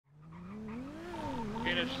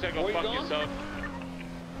Tina. She said go fuck yourself.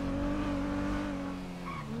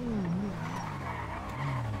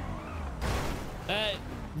 Hey,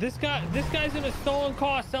 this guy's in a stolen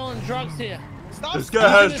car selling drugs here. Stop. This guy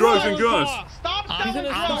has drugs and guns. Stop selling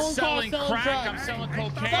drugs. I'm selling crack. I'm selling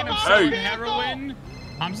cocaine. I'm selling heroin.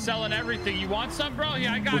 I'm selling everything. You want some, bro?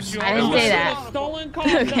 Yeah, I got you. I didn't say that. Stolen car.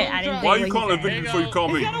 Okay, I didn't say Why are you calling Vicky before you call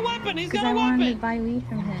me? He's got a weapon. He's got a I weapon. wanted to buy weed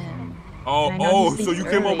from him. Oh, so you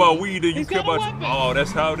came up about weed and you care about. weapon. Oh,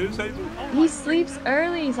 that's how it is, Hazel. He sleeps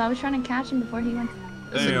early, so I was trying to catch him before he went.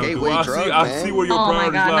 Damn, gateway dude, drug, I see where your Oh my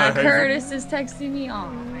priorities God! lie, Now Hazel. Curtis is texting me. Oh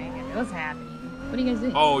my God! What's happening? What are you guys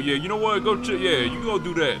doing? Oh yeah, you know what? Go check. Yeah, you go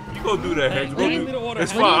do that. You go do that, Hey, Hazel. Go leave do. me the order.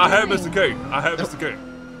 It's What fine. are you I have doing? Mr. K. I have Mr. K.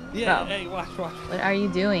 Yeah. Bro. Hey, watch. What are you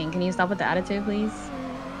doing? Can you stop with the attitude, please?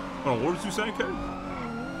 Hold on, what was you saying, K?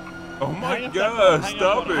 Oh my Hang up God! that phone.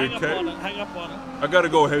 Stop Hang it, up K. on it. Hang up on it. I gotta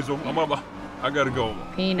go, Hazel. I gotta go.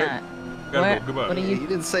 Peanut. Gotta go. Goodbye. What are He you?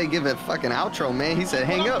 didn't say give it fucking outro, man. He said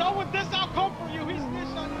hang I'm up. done with this. I'll come for you. He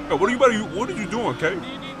snitched on you. Yo, what are you doing, K?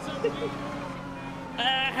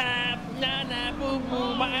 Nah, boo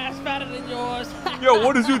boo. My ass fatter than yours. Yo,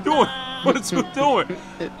 what is you doing? What is you doing?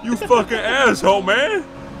 You fucking asshole, man.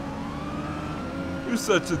 You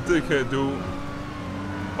such a dickhead, dude.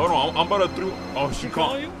 Hold on, I'm about to through. Oh, she Call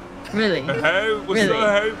called. you? Really? Hey, what's Really?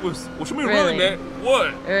 up? Hey, what you mean Really? really, man?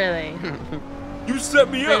 What? Really? You set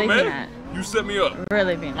me Really, up, man. Peanut? You set me up.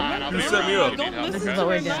 Really, Peanut? You set me up. Don't listen This is to what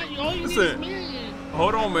we're him, doing. man. All you need Listen. is me.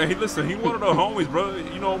 Hold on, man. He one of the homies, bro.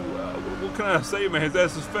 You know, what can I say, man? His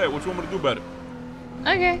ass is fat. What you want me to do about it?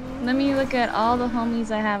 Okay, let me look at all the homies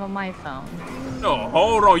I have on my phone. No,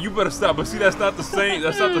 hold on. You better stop. But see, that's not the same.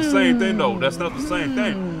 That's not the same thing, though. That's not the same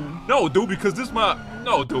thing. No, dude, because this my.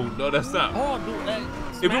 No, dude. No, that's not. Oh, dude. Hey,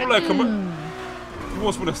 If you were like, come on. You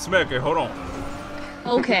want me to smack it? Hold on.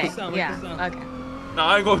 Okay, the sound, make yeah, the sound. okay. Nah,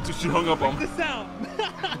 I ain't going to. She hung up on the me. sound.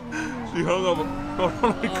 She hung up. Hold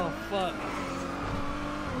on. Oh, fuck.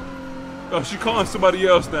 Oh, she calling somebody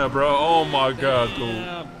else now, bro. Oh my God, dude.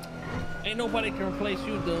 Damn. Ain't nobody can replace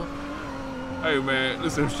you, dude. Hey, man,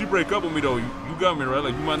 listen. If she break up with me though, you got me right.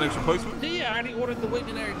 Like you my next replacement. Yeah, I already ordered the wig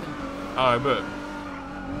and everything. All right, bet.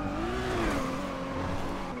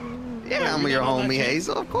 Yeah, I'm you your got all that homie shit?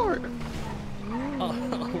 Hazel, of course. Oh,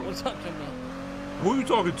 what's up, Jimbo? Who you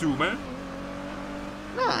talking to, man?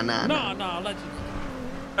 Nah. No, I'll let you.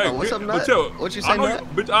 Hey, Oh, what's up, Nut? Mattel, What you I say, know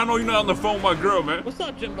Nut? Bitch, I know you're not on the phone with my girl, man. What's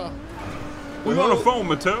up, Jimbo? Who you on the phone,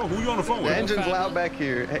 Mattel? Who you on the phone The with? engine's loud back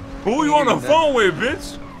here. Hey, Who you on the phone with,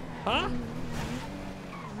 bitch? Huh?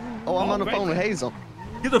 Oh, I'm on the right phone with there. Hazel.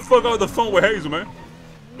 Get the fuck out of the phone with Hazel, man.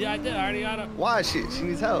 Yeah, I did. I already got it. Why? She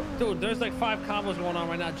needs help. Dude, there's like 5 combos going on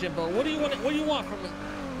right now, Jimbo. What do you want? What do you want from me?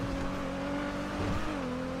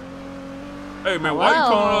 Hey, man, why you Hello?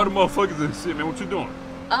 calling all the motherfuckers and shit, man? What you doing?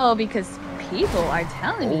 Oh, because people are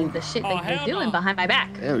telling me the shit that hell you're doing no. behind my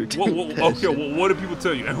back. Okay, well, what did people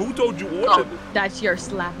tell you? And who told you? What Oh, did, that you're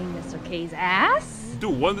slapping Mr. K's ass?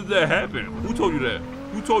 dude, when did that happen? Who told you that?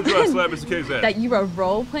 Who told you I slapped Mr. K's ass? That you were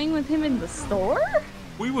role playing with him in the store?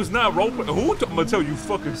 We was not role playing. Who I'm gonna tell you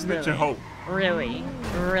fucking snitching hoe? Really?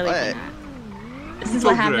 Really? What? Peanut? This is told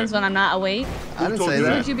what you happens that? when I'm not awake? I didn't told say you What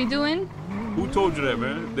that. would you be doing? Who told you that,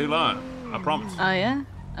 man? They lying. I promise. Oh, yeah?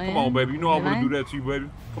 Oh, Come on, baby. You know I Am wouldn't do that to you, baby.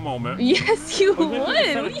 Come on, man. Yes, you Oh, would.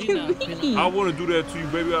 maybe What it's do you Peanut. mean? I wouldn't do that to you,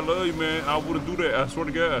 baby. I love you, man. I wouldn't do that. I swear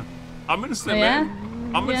to God. I'm innocent, Oh, yeah?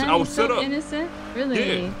 man. I'm innocent. Yeah, I was you're set so up. innocent?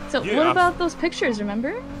 Really? Yeah. So Yeah, what I- about those pictures,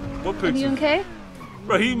 remember? What Of you pictures? and Kay?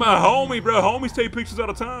 Bro, he my homie, bro. Homies take pictures all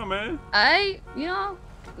the time, man. You know,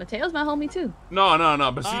 Mateo's my homie too. No.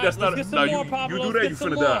 But see, All right, that's not. let's get No, some more, you Pablo. do Let's that, get you some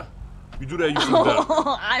finna more. die. You do that, you finna die.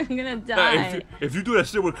 Oh, I'm gonna Now, die. if you do that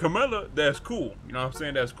shit with Camilla, that's cool. You know what I'm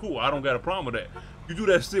saying? That's cool. I don't got a problem with that. You do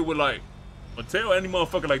that shit with like Mateo, any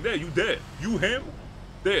motherfucker like that, you dead. You, him,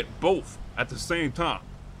 dead. Both at the same time.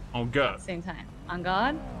 On God. Same time. On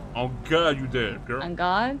God? On God, you dead, girl. On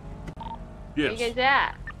God? Yes. You guys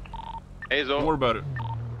at? Hazel. Don't worry about it.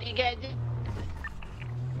 You guys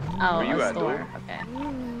Oh, Where you a at, store. Okay.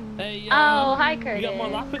 Hey, Oh, hi, Curtis. You got more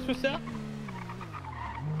lockpicks for sale?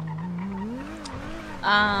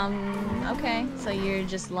 Okay. So you're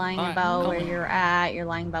just lying All right, about come where on. you're at. You're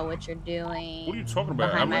lying about what you're doing. What are you talking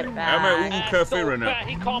about? Behind I'm my at back. Uber Cafe right now.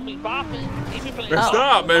 He called me bopping. He be playing. Man,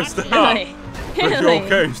 stop, man, stop. Really? But Really? you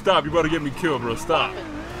okay? Stop. You about to get me killed, bro. Stop.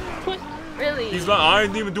 Really? He's like, I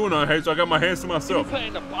ain't even doing nothing, hey, so I got my hands to You myself.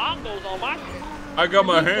 playing the bongos on my shit. I got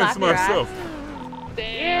my Did he hands to slap your ass? myself.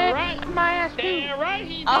 Damn right. My ass too. Damn right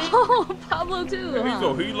he did. Oh, Pablo too. Hey, Huh?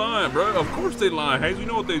 so he lying, bro. Of course they lying. Hazel, you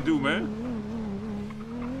know what they do, man.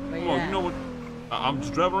 Where Come you on, at? you know what? I'm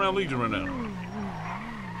just driving around Legion right now.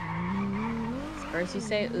 First you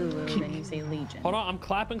say Ulu, then you say Legion. Hold on, I'm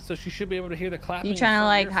clapping, so she should be able to hear the clapping. You trying to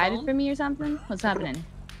like your hide phone? it from me or something? What's happening?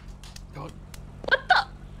 What the?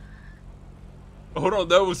 Hold on,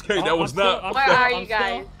 that was K. That was not. Where are you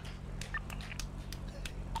guys?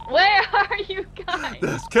 Where are you guys?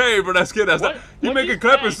 That's K, bro. That's K. That's not. He making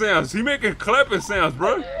clapping sounds. He making clapping sounds,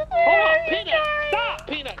 bro. Hold on, Peanut. Stop,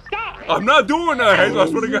 Peanut. Stop. I'm not doing that, Hazel. I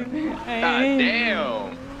swear to God. God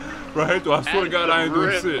damn. Bro, Hazel, I swear to God, I ain't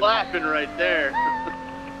doing shit. Laughing right there.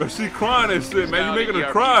 But she crying and shit, man. You making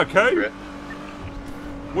her cry, K?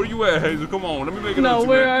 Where you at, Hazel? Come on, let me make it up to you,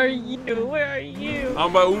 where man. are you? Where are you?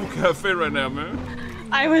 I'm by Ulu Cafe right now, man.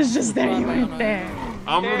 I was just there. You weren't there.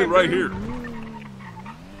 I'm really right here.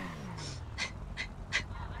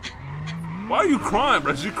 Why are you crying,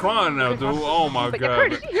 bro? She crying now, dude. Oh my God.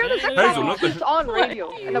 Kurt, did you hear this? Hazel, nothing. It's on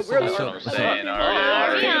radio. And then we're saying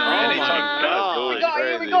already.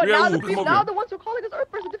 Here we go. Yeah, Now come over now here. the ones who are calling us Earth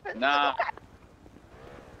versus Defense. Nah.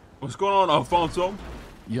 What's going on, Alfonso?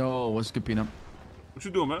 Yo, what's good, Peanut? What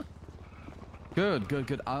you doing, man? Good, good,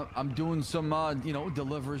 good. I'm doing some, you know,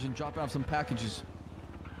 deliveries and dropping off some packages.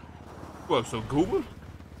 What, so Goober?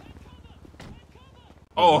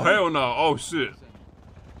 Oh, hell no. Oh, shit.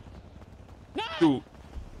 Dude.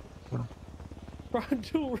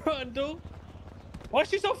 Run, dude. Why is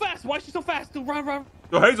she so fast? Why is she so fast, dude? Run.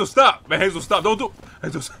 Yo, Hazel, stop. Man, Hazel, stop. Don't do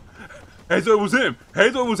Hazel, Hazel, it was him.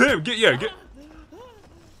 Hazel, it was him. Get.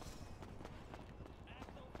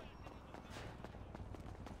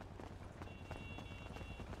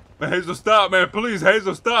 Man, Hazel, stop, man. Please,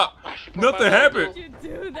 Hazel, stop. Nothing happened. Why did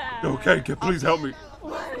you do that? Okay, please help me.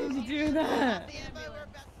 Why did you do that?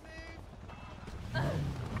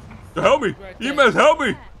 Help me. EMS, help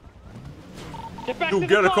me. Get back Dude, to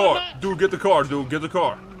get the a car. Matt. Dude, get the car, dude. Get the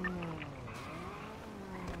car.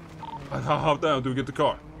 Hop down, dude. Get the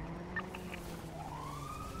car.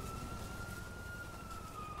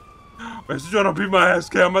 Man, she's trying to beat my ass,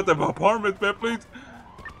 K. I'm at the apartment, man, please.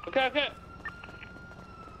 Okay.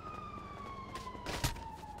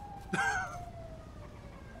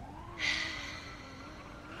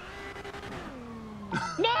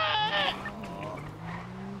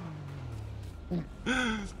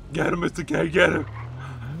 Get him, Mr.K. Get him.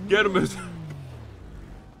 Get him, Mr.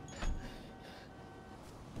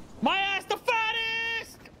 My ass the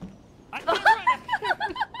fattest! I can't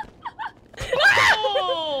run.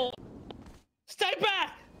 No! Stay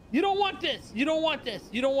back! You don't want this. You don't want this.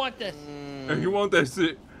 You don't want this. Hey, you want that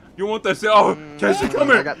shit? You want that shit? Oh, can she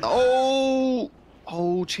come I here? got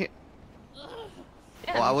the champ.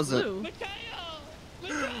 Yeah, Oh, I wasn't. blue.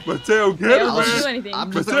 Mateo, get her, I don't do man. anything.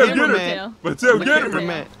 I'm Just just Mateo, a get her. cameraman. Mateo, I'm a get her, cameraman.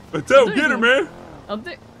 man. Mateo, get her, man. I'll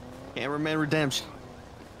do. Cameraman redemption.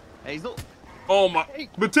 Hazel. Oh my,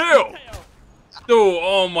 Mateo. Dude,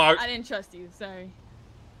 oh my. I didn't trust you. Sorry.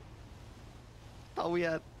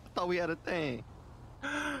 I thought we had a thing.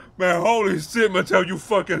 Man, holy shit, Mateo, you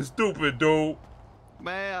fucking stupid, dude.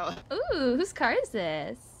 Man. Ooh, whose car is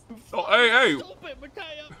this? Oh, hey. Stupid,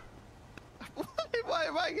 Mateo. Why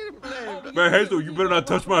am I getting blamed? Man, Hazel, you better not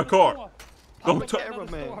touch my car. Don't touch.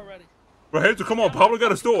 Cameraman. Bro, Hazel, come on. Pablo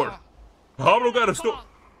got a store. Pablo got a store.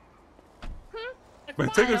 Man,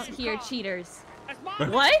 take I us. don't hear cheaters.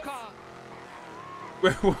 Man. What?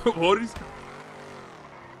 Wait, what is?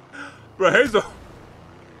 Bro, Hazel.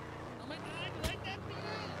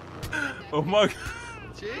 Oh my God.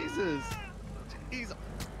 Jesus. He's.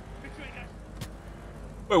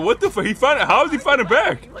 Wait, what the fuck? How is he fighting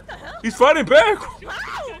back? What the hell? He's fighting back.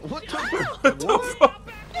 What the? What the fuck?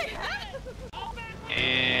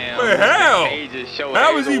 Damn. Wait, how? He just showed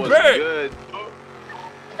How is he Hazel back? what's good.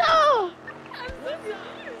 No!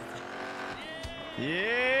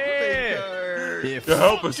 Yeah. Yeah,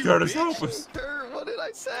 help us, Curtis. Help us. What did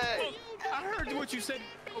I say? I heard what you said,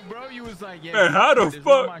 bro. You was like, yeah. Man, how the this is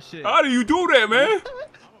not my fuck? shit. How do you do that, man?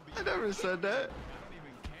 I never said that.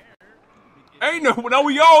 Ain't no. Now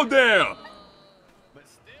we all down.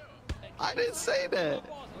 I didn't say that.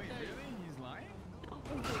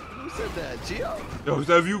 Who said that? Gio? Yo, is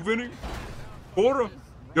that you, Vinny? Porter?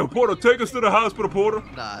 Yo, Porter, take us to the hospital, Porter.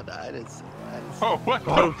 Nah, I didn't say that. Oh, what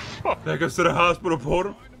the fuck? Take us to the hospital,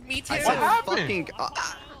 Porter. I said fucking.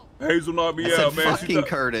 Hazel knocked me I said out, man. fucking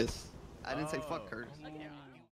Curtis. I didn't say fuck Curtis.